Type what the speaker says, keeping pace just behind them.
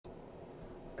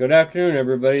Good afternoon,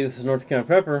 everybody. This is North Carolina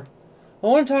Prepper. I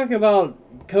want to talk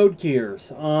about code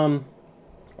keyers, or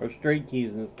straight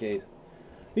keys in this case.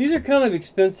 These are kind of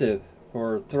expensive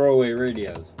for throwaway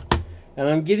radios. And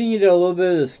I'm getting you to a little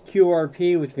bit of this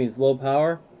QRP, which means low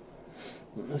power.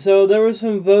 So there were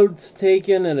some votes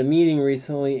taken at a meeting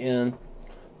recently, and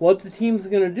what the team's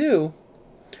going to do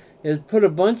is put a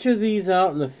bunch of these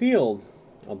out in the field.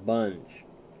 A bunch.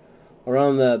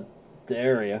 Around the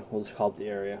area. We'll just call it the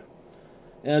area.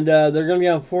 And they're going to be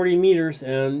on 40 meters,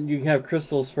 and you can have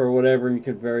crystals for whatever, and you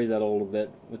can vary that a little bit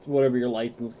with whatever your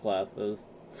license class is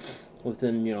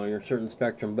within, you know, your certain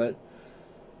spectrum. But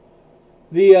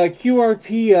the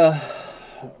QRP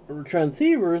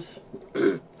transceivers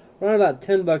run about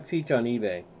 $10 each on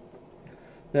eBay.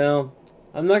 Now,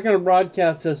 I'm not going to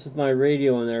broadcast this with my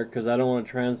radio in there because I don't want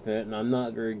to transmit it, and I'm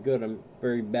not very good. I'm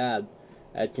very bad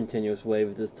at continuous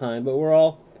wave at this time. But we're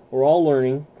all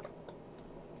learning.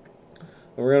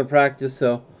 We're going to practice,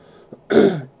 so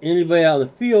anybody out in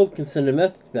the field can send a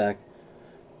message back.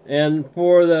 And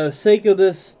for the sake of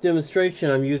this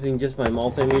demonstration, I'm using just my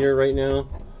multimeter right now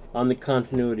on the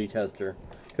continuity tester,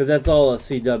 because that's all a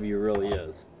CW really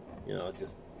is. You know,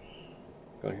 just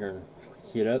go here and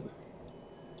key it up.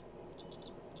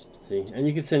 See, and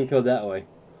you can send code that way.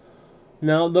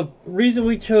 Now, the reason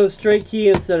we chose straight key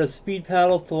instead of speed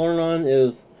paddles to learn on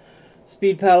is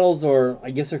speed paddles, or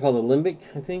I guess they're called the limbic,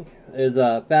 I think, is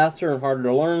faster and harder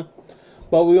to learn.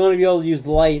 But we want to be able to use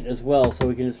light as well, so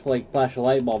we can just like flash a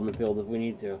light bulb in the field if we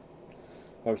need to,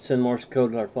 or send Morse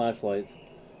code with our flashlights.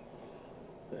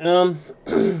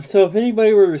 So if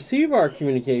anybody were to receive our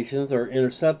communications or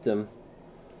intercept them,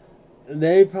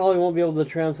 they probably won't be able to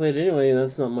translate anyway, and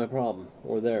that's not my problem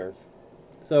or theirs.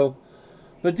 So,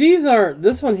 but these are,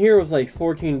 this one here was like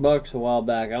 $14 a while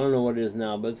back. I don't know what it is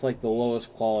now, but it's like the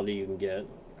lowest quality you can get.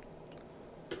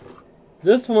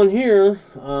 This one here,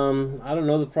 I don't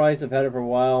know the price. I've had it for a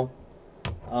while.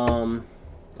 I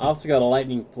also got a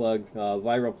lightning plug,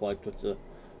 viral plug, which is a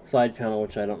side panel,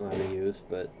 which I don't know how to use,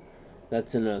 but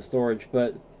that's in storage.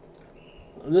 But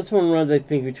this one runs, I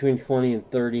think, between 20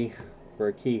 and 30 for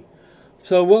a key.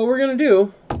 So what we're going to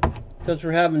do, since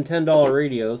we're having $10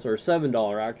 radios, or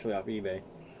 $7 actually off eBay,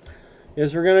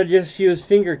 is we're going to just use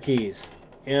finger keys.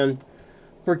 And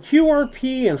for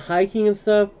QRP and hiking and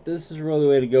stuff, this is really the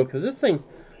way to go, because this thing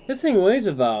weighs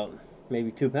about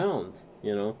maybe 2 pounds,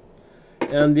 you know.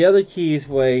 And the other keys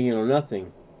weigh, you know,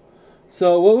 nothing.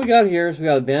 So what we got here is we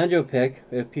got a banjo pick,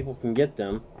 if people can get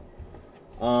them.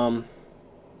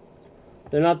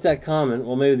 They're not that common.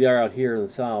 Well, maybe they are out here in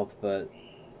the south, but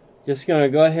just going to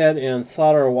go ahead and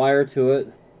solder a wire to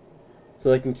it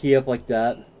so they can key up like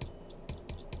that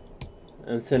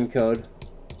and send code.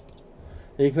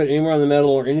 And you put it anywhere on the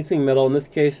metal or anything metal. In this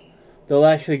case, they'll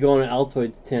actually go on an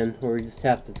Altoids tin where we just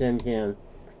tap the tin can.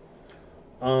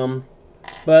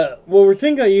 But what we're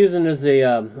thinking of using is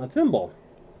a thimble.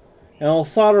 And I'll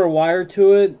solder a wire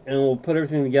to it, and we'll put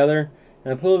everything together.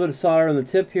 And I put a little bit of solder on the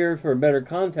tip here for a better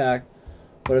contact.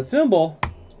 But a thimble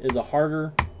is a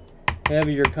harder,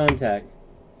 heavier contact.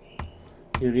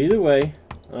 Do it either way.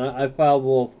 I filed a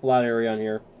little flat area on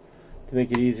here to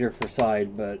make it easier for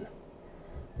side, but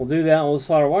we'll do that and we'll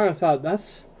solder wire. I thought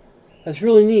that's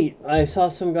really neat. I saw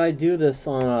some guy do this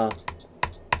on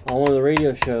one of the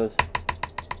radio shows,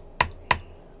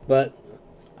 but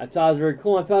I thought it was very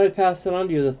cool. I thought I'd pass it on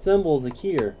to you. The thimble is a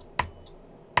keyer.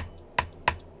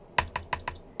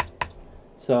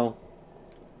 So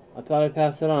I thought I'd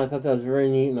pass that on. I thought that was very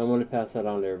neat, and I wanted to pass that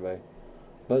on to everybody.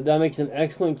 But that makes an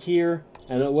excellent keyer,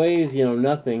 and it weighs, you know,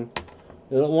 nothing.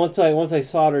 Once I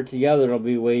solder it together, it'll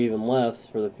be way even less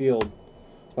for the field.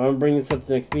 But I'm gonna bring this up to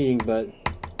the next meeting. But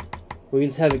we can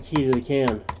just have a key to the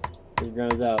can. It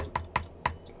grounds out.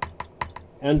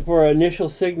 And for initial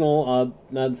signal,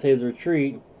 not to say the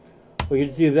retreat, we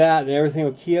can do that, and everything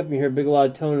will key up. And you hear a big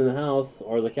loud tone in the house,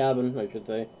 or the cabin, I should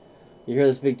say. You hear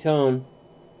this big tone,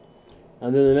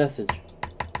 and then the message.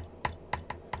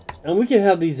 And we can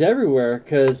have these everywhere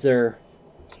because they're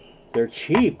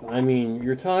cheap. I mean,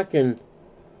 you're talking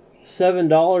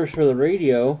 $7 for the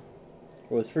radio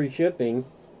with free shipping,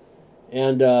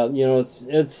 and you know,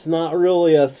 it's not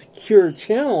really a secure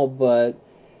channel, but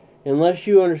unless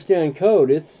you understand code,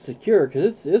 it's secure,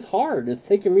 because it's hard. It's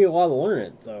taken me a while to learn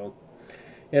it, so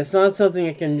it's not something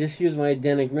I can just use my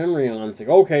eidetic memory on. It's like,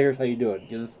 okay, here's how you do it,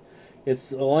 because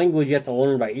it's a language you have to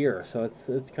learn by ear, so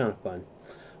it's kind of fun.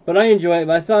 But I enjoy it.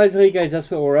 But I thought I'd tell you guys that's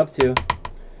what we're up to.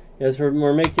 Is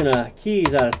we're making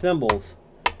keys out of thimbles.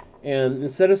 And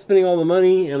instead of spending all the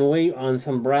money and weight on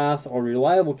some brass or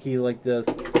reliable key like this,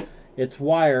 it's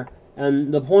wire.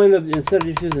 And the point of, instead of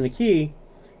just using a key,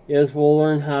 is we'll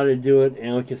learn how to do it,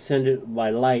 and we can send it by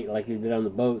light like they did on the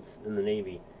boats in the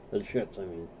Navy. The ships, I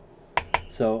mean.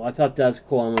 So I thought that's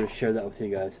cool. I'm going to share that with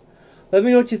you guys. Let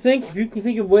me know what you think. If you can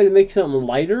think of a way to make something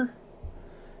lighter,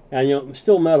 and you know,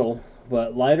 still metal,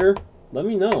 but lighter, let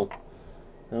me know.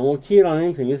 And we'll key it on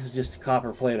anything. This is just a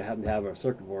copper plate I happen to have on a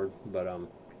circuit board. But,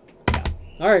 yeah.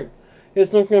 Alright.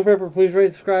 It's North Carolina Pepper. Please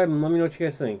rate, subscribe, and let me know what you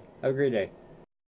guys think. Have a great day.